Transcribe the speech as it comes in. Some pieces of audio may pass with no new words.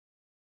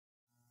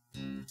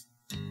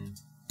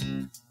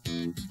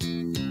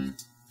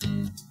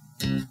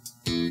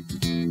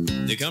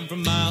They come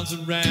from miles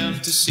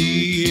around to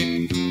see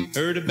it.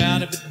 Heard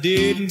about it but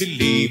didn't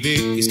believe it.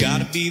 It's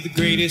gotta be the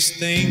greatest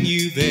thing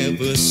you've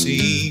ever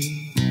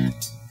seen.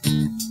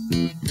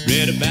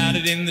 Read about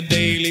it in the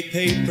daily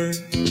paper,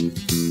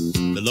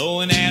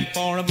 below an ad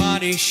for a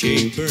body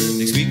shaper.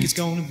 Next week it's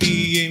gonna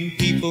be in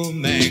People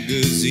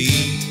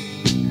magazine.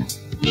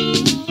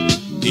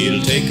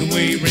 It'll take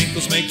away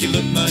wrinkles, make you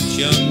look much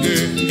younger,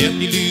 help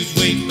you lose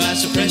weight by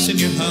suppressing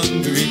your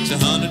hunger. It's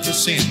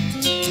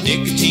 100%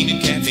 nicotine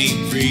and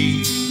caffeine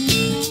free.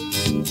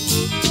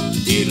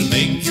 It'll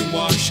make your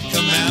wash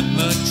come out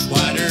much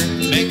whiter,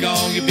 make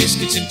all your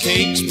biscuits and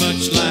cakes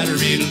much lighter.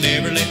 It'll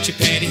never let your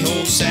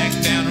pantyhose sag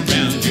down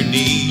around your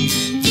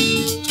knees.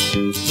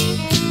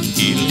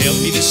 It'll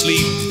help you to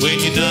sleep when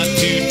you're not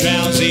too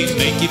drowsy,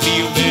 make you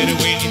feel better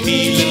when you're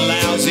feeling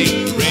lousy.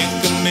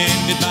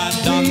 Recommended by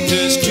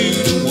doctors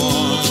 2 to 1.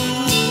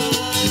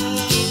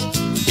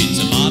 It's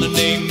a modern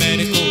day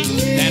medical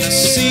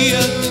panacea.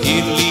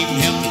 It'll even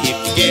help you if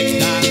you get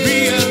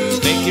diarrhea,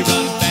 make you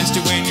run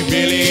faster when you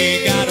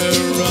really gotta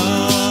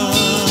run.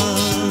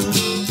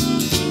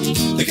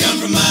 They come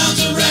from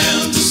miles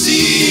around to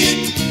see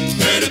it.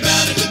 Heard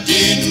about it but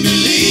didn't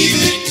believe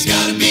it. It's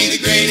gotta be the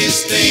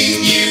greatest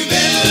thing you've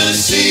ever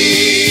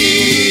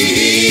seen.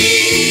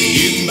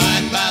 You can buy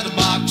it by the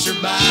box or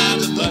by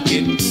the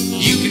bucket.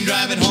 You can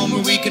drive it home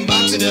or we can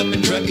box it up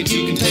and truck it.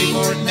 You can pay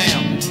for it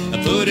now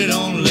and put it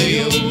on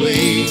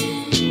layaway.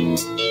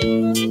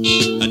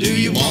 Do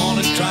you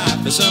want to try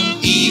for some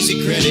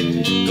easy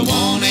credit? Go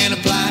on and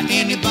apply,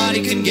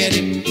 anybody can get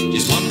it.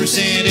 Just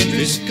 1%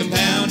 interest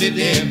compounded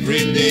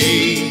every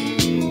day.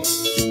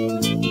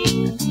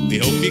 We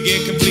hope you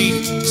get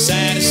complete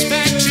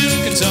satisfaction.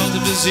 Consult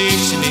a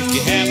physician if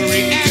you have a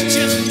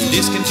reaction.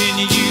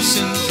 Discontinue use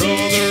and throw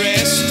the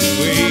rest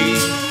away.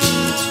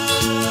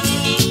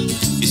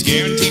 It's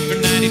guaranteed for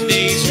 90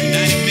 days or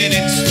 90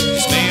 minutes.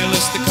 Just mail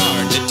us the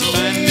card that you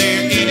find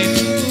there in it.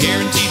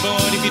 Guarantee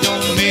void if you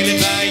don't mail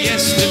it by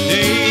yesterday.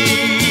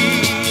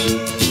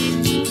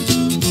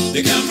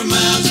 They come from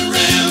miles around.